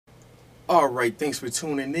All right, thanks for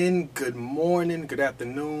tuning in. Good morning, good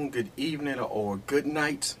afternoon, good evening, or good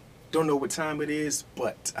night. Don't know what time it is,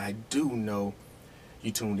 but I do know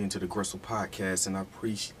you tuned into the Gristle Podcast, and I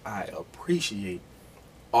appreciate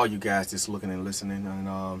all you guys just looking and listening. And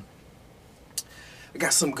I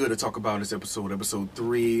got some good to talk about in this episode, episode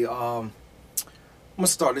 3. I'm gonna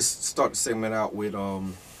start the segment out with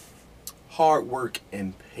hard work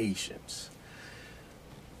and patience.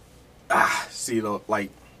 Like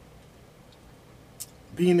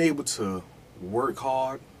being able to work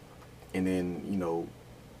hard and then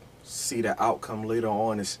see the outcome later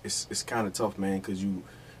on it's kind of tough, man, because you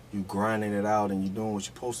grinding it out and you doing what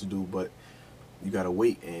you're supposed to do, but you gotta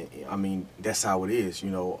wait. And I mean, that's how it is.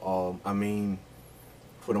 For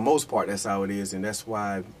the most part, that's how it is, and that's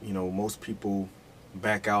why most people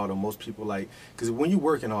back out, or most people, like, because when you're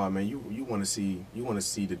working hard, man, you want to see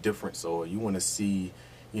the difference, or you want to see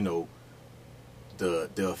the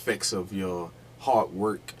effects of your hard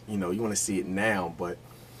work. You want to see it now, but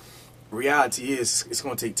reality is it's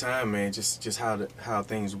going to take time, man. Just how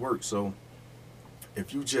things work. So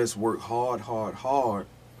if you just work hard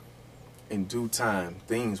in due time,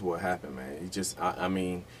 things will happen, man. I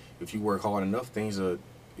mean, if you work hard enough,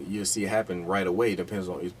 you'll see it happen right away. It depends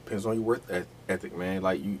on your work ethic, man.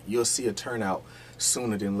 Like you'll see a turnout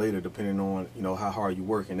sooner than later, depending on how hard you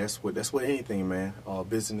work. And that's what anything, man.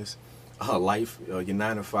 Business, life, your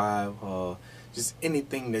 9 to 5, just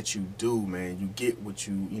anything that you do, man. You get what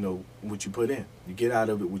you put in. You get out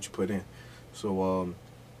of it what you put in. So,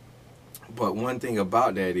 but one thing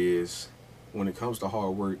about that is, when it comes to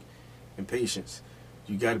hard work and patience,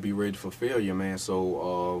 you got to be ready for failure, man.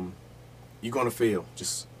 So, you're gonna fail.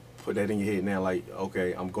 Just put that in your head now. Like,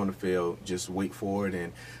 okay, I'm gonna fail. Just wait for it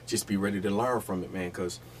and just be ready to learn from it, man.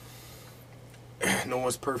 Because no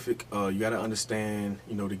one's perfect. You gotta understand,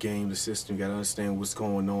 the game, the system. You gotta understand what's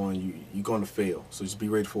going on. You're gonna fail, so just be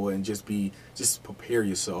ready for it and just prepare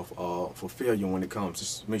yourself for failure when it comes.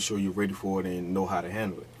 Just make sure you're ready for it and know how to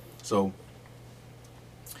handle it. So,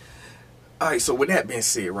 all right. So with that being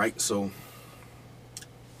said, right? So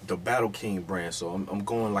the Battle King brand. So I'm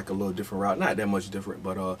going like a little different route. Not that much different,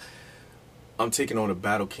 but I'm taking on the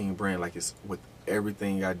Battle King brand. Like, it's with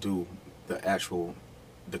everything I do.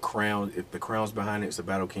 The crown, if the crown's behind it, it's a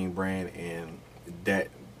Battle King brand, and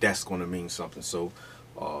that's going to mean something. So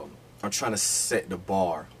I'm trying to set the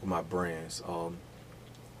bar with my brands. Of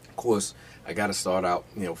course, I got to start out,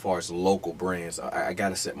 as far as local brands. I got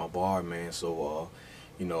to set my bar, man. So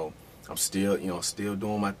I'm still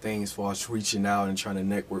doing my thing as far as reaching out and trying to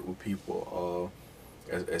network with people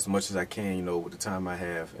as much as I can, with the time I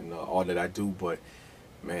have and all that I do. But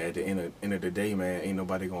man, at the end of the day, man, ain't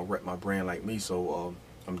nobody gonna rep my brand like me. So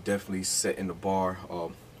I'm definitely setting the bar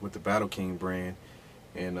with the Battle King brand.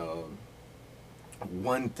 And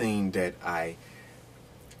one thing that I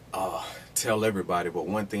tell everybody, but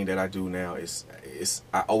one thing that I do now is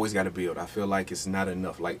I always got to build. I feel like it's not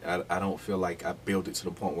enough. Like I don't feel like I build it to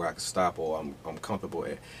the point where I can stop, or I'm comfortable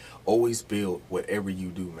at. Always build whatever you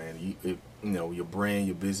do, man. Your brand,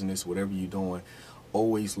 your business, whatever you're doing.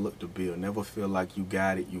 Always look to build. Never feel like you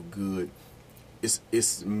got it, you good.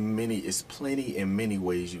 It's plenty in many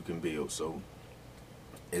ways you can build. So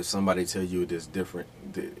if somebody tell you it is different,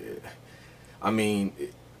 it's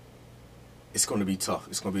going to be tough.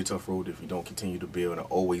 It's going to be a tough road if you don't continue to build and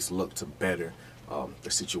always look to better the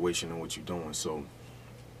situation and what you're doing. So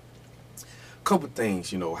a couple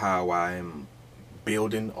things, how I am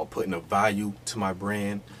building or putting a value to my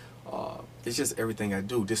brand. It's just everything I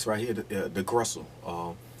do. This right here, the Gristle,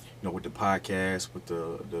 with the podcast, with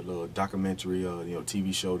the little documentary,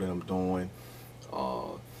 TV show that I'm doing,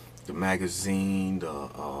 the magazine,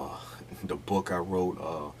 the book I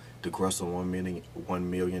wrote, the Gristle 1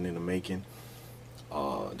 million in the making,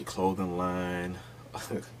 the clothing line,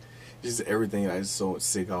 just everything. I so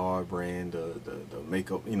cigar brand, the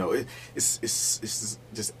makeup, it's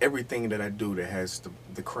just everything that I do that has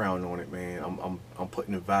the crown on it, man. I'm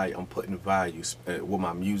putting the value. I'm putting the value with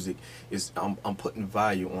my music. I'm putting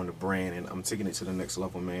value on the brand, and I'm taking it to the next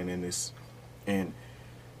level, man. And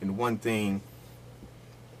one thing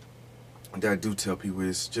that I do tell people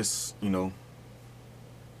is just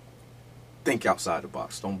think outside the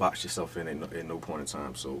box. Don't box yourself in at no point in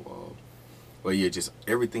time. So, but yeah, just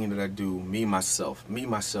everything that I do, me myself,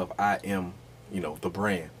 I am, the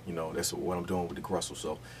brand. That's what I'm doing with the Gristle.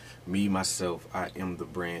 So, me myself, I am the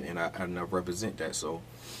brand, and I represent that. So,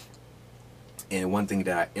 and one thing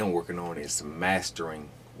that I am working on is mastering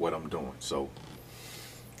what I'm doing. So,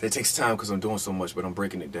 it takes time because I'm doing so much, but I'm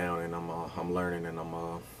breaking it down, and I'm learning, and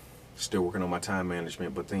I'm still working on my time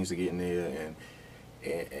management. But things are getting there,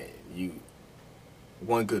 and you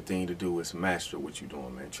one good thing to do is master what you're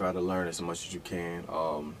doing, man. Try to learn as much as you can.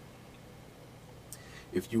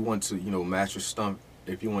 If you want to,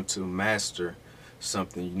 if you want to master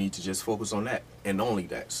something, you need to just focus on that and only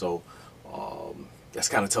that. So that's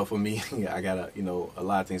kind of tough for me. I got a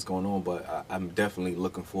lot of things going on, but I'm definitely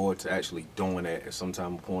looking forward to actually doing that at some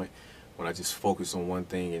time or point when I just focus on one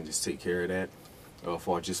thing and just take care of that.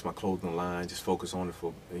 For just my clothing line, just focus on it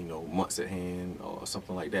for months at hand or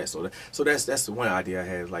something like that. So that's the one idea I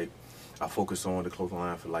had. Like, I focus on the clothing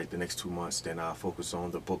line for like the next 2 months, then I focus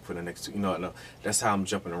on the book for the next two. No, that's how I'm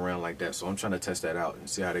jumping around like that. So I'm trying to test that out and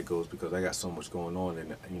see how that goes, because I got so much going on,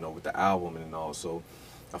 and with the album and all. So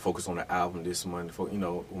I focus on the album this month, for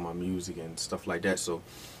with my music and stuff like that. So,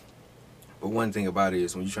 but one thing about it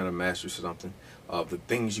is, when you're trying to master something, the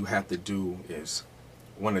things you have to do is,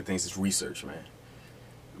 one of the things is research, man.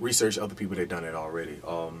 Research other people that done it already.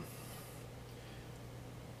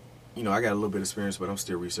 I got a little bit of experience, but I'm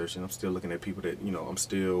still researching. I'm still looking at people that, I'm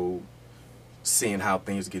still seeing how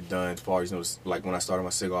things get done. As far as, like when I started my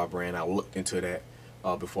cigar brand, I looked into that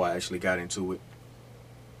before I actually got into it.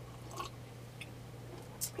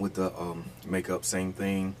 With the makeup, same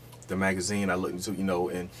thing. The magazine I looked into,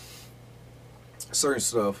 and certain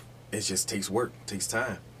stuff, it just takes work, takes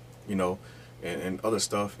time, and other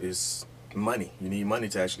stuff is money. You need money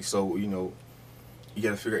to actually, so you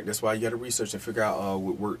got to figure out. That's why you got to research and figure out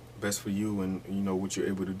what worked best for you, and what you're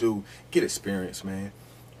able to do. Get experience, man.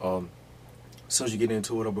 As soon as you get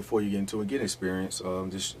into it, or before you get into it, get experience.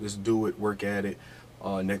 Just do it, work at it,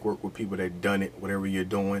 network with people that done it, whatever you're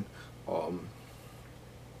doing,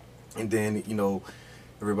 and then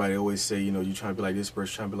everybody always say you trying to be like this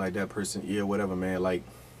person, trying to be like that person, yeah, whatever, man. Like,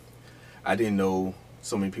 I didn't know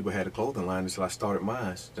so many people had a clothing line until I started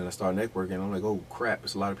mine. Then I started networking. I'm like, oh crap!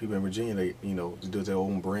 There's a lot of people in Virginia. They, do their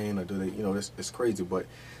own brand, or do they, it's crazy. But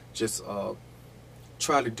just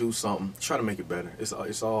try to do something. Try to make it better. It's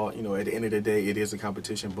all, at the end of the day, it is a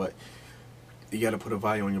competition. But you got to put a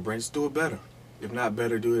value on your brand. Just do it better. If not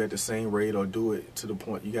better, do it at the same rate, or do it to the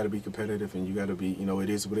point. You got to be competitive, and you got to be, it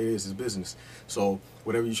is what it is. It's business. So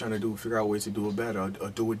whatever you're trying to do, figure out ways to do it better, or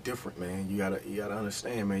do it different, man. You gotta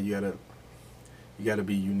understand, man. You gotta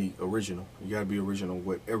be unique, original. You gotta be original,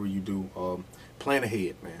 whatever you do. Plan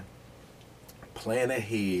ahead, man. Plan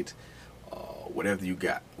ahead. Whatever you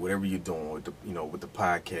got, whatever you're doing with the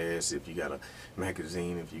podcast. If you got a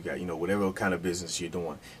magazine, if you got whatever kind of business you're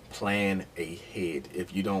doing, plan ahead.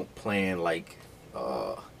 If you don't plan like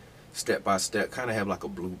step by step, kind of have like a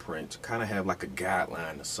blueprint, kind of have like a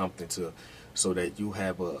guideline or something so that you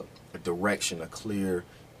have a direction, a clear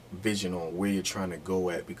vision on where you're trying to go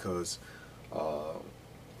at, because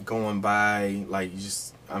going by like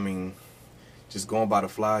just going by the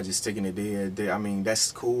fly, just taking it there. I mean,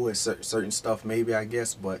 that's cool at certain stuff, maybe, I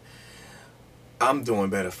guess, but I'm doing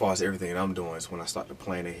better as far as everything I'm doing is when I start to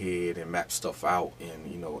plan ahead and map stuff out,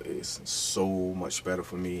 and it's so much better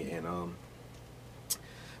for me. And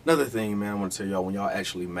another thing, man, I want to tell y'all, when y'all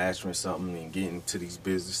actually mastering something and getting to these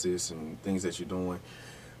businesses and things that you're doing,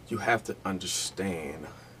 you have to understand,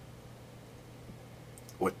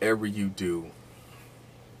 whatever you do,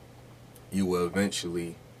 you will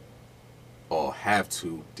eventually, or have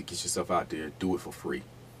to get yourself out there, do it for free.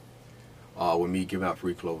 With me giving out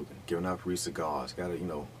free clothing, giving out free cigars, gotta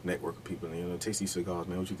network with people, taste these cigars,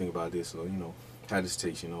 man. What you think about this? Or how this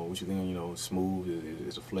tastes? What you think? Smooth?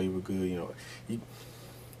 Is the flavor good?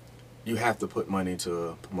 You have to put money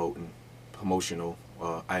into promotional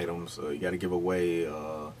items. You got to give away.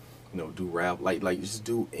 Do rap, like just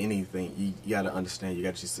do anything. You got to understand. You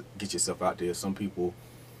got to just get yourself out there. Some people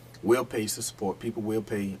will pay to support. People will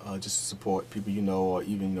pay just to support people, or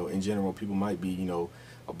even in general, people might be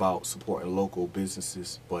about supporting local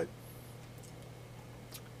businesses. But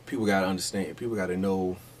people got to understand. People got to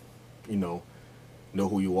know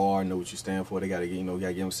who you are, know what you stand for. They got to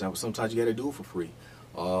gotta give them something. Sometimes you got to do it for free,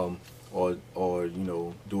 or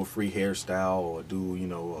do a free hairstyle, or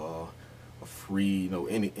do a free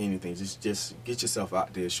anything. Just get yourself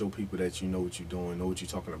out there. Show people that you know what you're doing, know what you're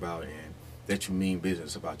talking about, and that you mean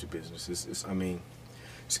business about your business. It's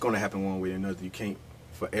going to happen one way or another. You can't,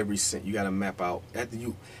 for every cent, you got to map out. After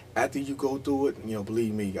you go through it,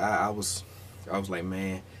 believe me, I was like,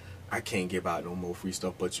 man, I can't give out no more free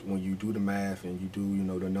stuff. But when you do the math and you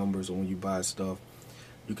do, the numbers, or when you buy stuff,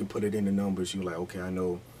 you can put it in the numbers. You're like, okay, I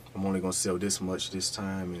know I'm only going to sell this much this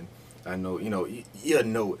time, and I know, you know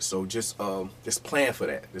it. So just plan for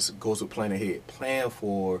that. This goes with plan ahead. Plan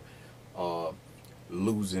for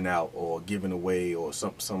losing out or giving away or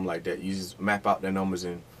something like that. You just map out the numbers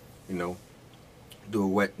and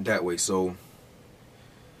do it that way. So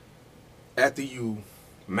after you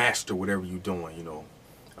master whatever you're doing,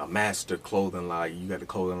 a master clothing line. You got the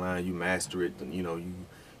clothing line, you master it. You know, you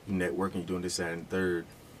networking, you doing this, that, and third.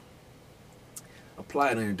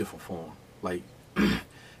 Apply it in a different form. Like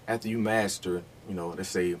after you master, you know, let's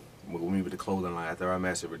say with me with the clothing line. After I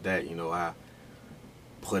mastered that, you know, I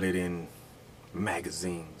put it in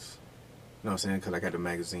magazines. You know what I'm saying? Because I got the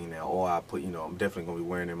magazine now. Or I put, you know, I'm definitely going to be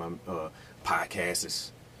wearing in my podcasts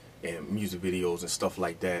and music videos and stuff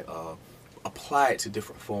like that. Apply it to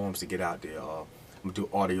different forms to get out there. I'm going to do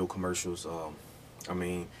audio commercials. I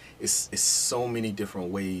mean, it's so many different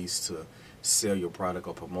ways to sell your product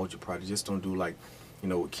or promote your product. Just don't do like, you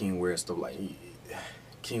know, with King Wear and stuff like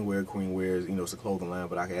King Wear, Queen Wear, you know, it's a clothing line,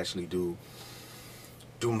 but I can actually do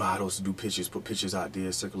models, do pictures, put pictures out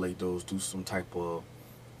there, circulate those, do some type of,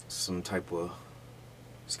 just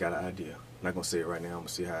got an idea. I'm not gonna say it right now. I'm gonna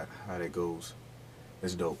see how that goes.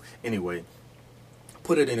 That's dope. Anyway,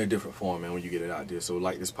 put it in a different form, man, when you get it out there. So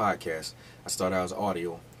like this podcast, I started out as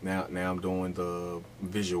audio. Now I'm doing the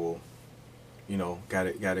visual. You know, got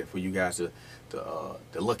it for you guys to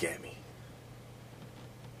look at me.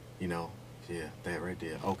 You know, yeah, that right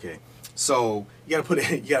there. Okay, so you gotta put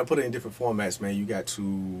it in different formats, man. You got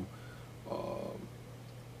to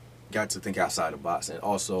think outside the box, and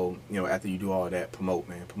also, you know, after you do all that, promote,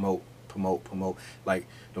 man, promote. Like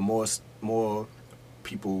the more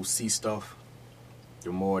people see stuff,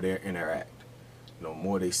 the more they interact. You know,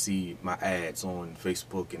 more they see my ads on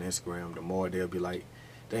Facebook and Instagram, the more they'll be like,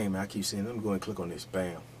 dang, man, I keep seeing them. Go and click on this.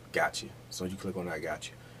 Bam, got you. So you click on that, I got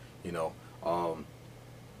you. You know,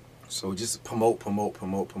 so just promote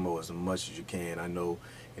as much as you can. I know,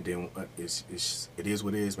 and then it is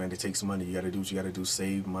what it is, man. It takes money. You got to do what you got to do.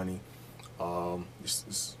 Save money. You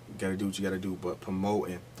got to do what you got to do. But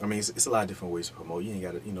promoting, I mean, it's a lot of different ways to promote. You ain't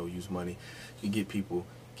got to, you know, use money. You get people,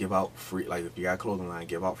 give out free. Like if you got a clothing line,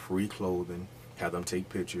 give out free clothing. Have them take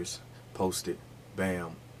pictures, post it.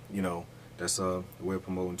 Bam. You know, that's a way of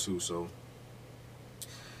promoting too. So,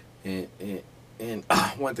 and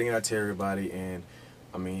one thing I tell everybody, and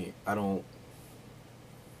I mean, I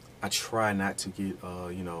try not to get,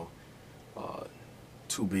 you know,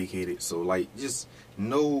 too big headed. So like, just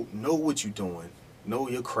know what you're doing, know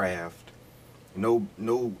your craft, know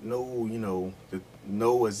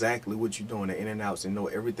exactly what you're doing, the in and outs, and know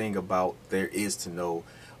everything about there is to know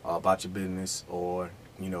about your business, or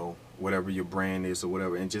you know, whatever your brand is or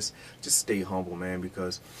whatever, and just stay humble, man,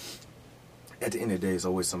 because at the end of the day, it's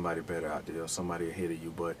always somebody better out there, or somebody ahead of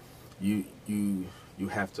you. But you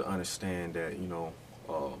have to understand that, you know,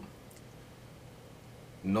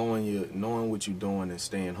 knowing what you're doing and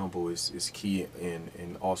staying humble is key,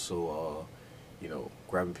 and also you know,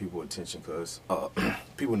 grabbing people's attention, because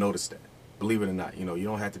people notice that. Believe it or not, you know, you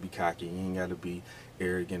don't have to be cocky, you ain't got to be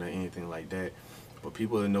arrogant or anything like that. But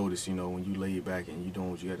people will notice, you know, when you lay back and you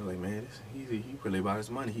doing what you got to, like, man, he really about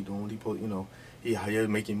his money. He doing what he put, you know, he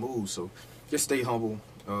making moves. So just stay humble.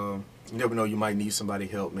 You never know, you might need somebody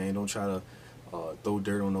help, man. Don't try to throw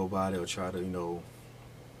dirt on nobody, or try to, you know,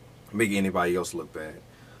 make anybody else look bad.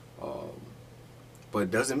 But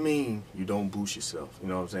it doesn't mean you don't boost yourself. You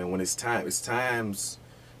know what I'm saying? When it's times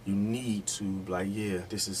you need to, like, yeah,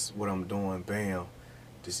 this is what I'm doing. Bam,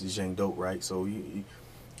 this is Young Dope, right? So you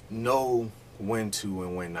know when to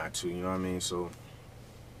and when not to. You know what I mean? So,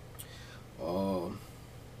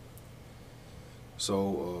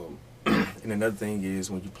 and another thing is,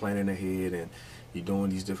 when you're planning ahead and you're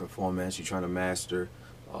doing these different formats, you're trying to master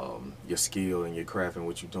your skill and your craft and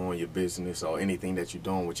what you're doing, your business, or anything that you're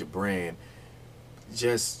doing with your brand.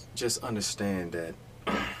 Just understand that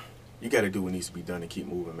you got to do what needs to be done and keep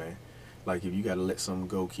moving, man. Like, if you got to let something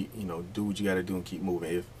go, do what you got to do and keep moving.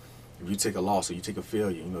 If you take a loss or you take a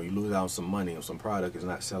failure, you know, you lose out on some money or some product is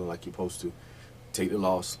not selling like you're supposed to, take the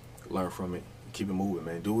loss, learn from it, keep it moving,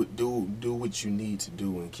 man. Do what you need to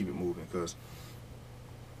do and keep it moving, because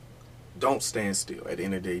don't stand still. At the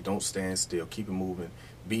end of the day, don't stand still. Keep it moving.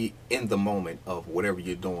 Be in the moment of whatever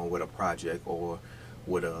you're doing with a project or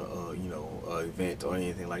with a event or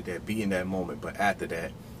anything like that. Be in that moment, but after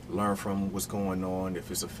that, learn from what's going on. If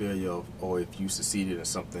it's a failure or if you succeeded in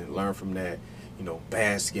something, learn from that. You know,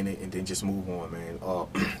 bask in it, and then just move on, man.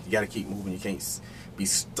 You got to keep moving. You can't be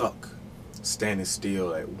stuck standing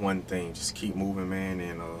still at one thing. Just keep moving, man,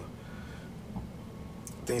 and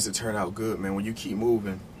things will turn out good, man. When you keep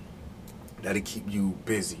moving, that'll keep you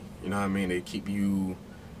busy. You know what I mean? They keep you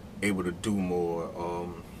able to do more.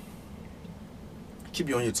 Keep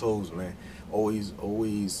you on your toes, man. Always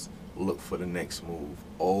look for the next move.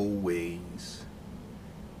 Always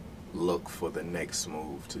look for the next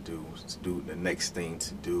move to do the next thing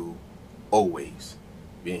to do. Always.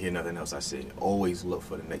 If you didn't hear nothing else I said, always look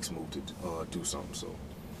for the next move to do something. So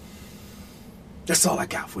that's all I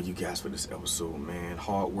got for you guys for this episode, man.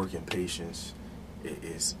 Hard work and patience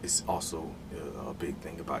is also a big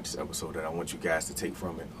thing about this episode that I want you guys to take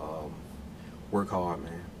from it. Work hard,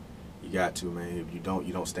 man. You got to, man. If you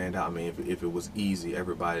don't stand out. I mean, if it was easy,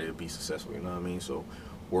 everybody would be successful. You know what I mean? So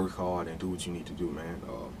work hard and do what you need to do, man.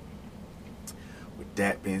 With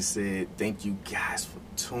that being said, thank you guys for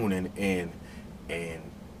tuning in, and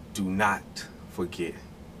do not forget,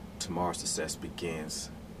 tomorrow's success begins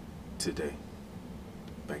today.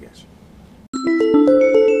 Back at you.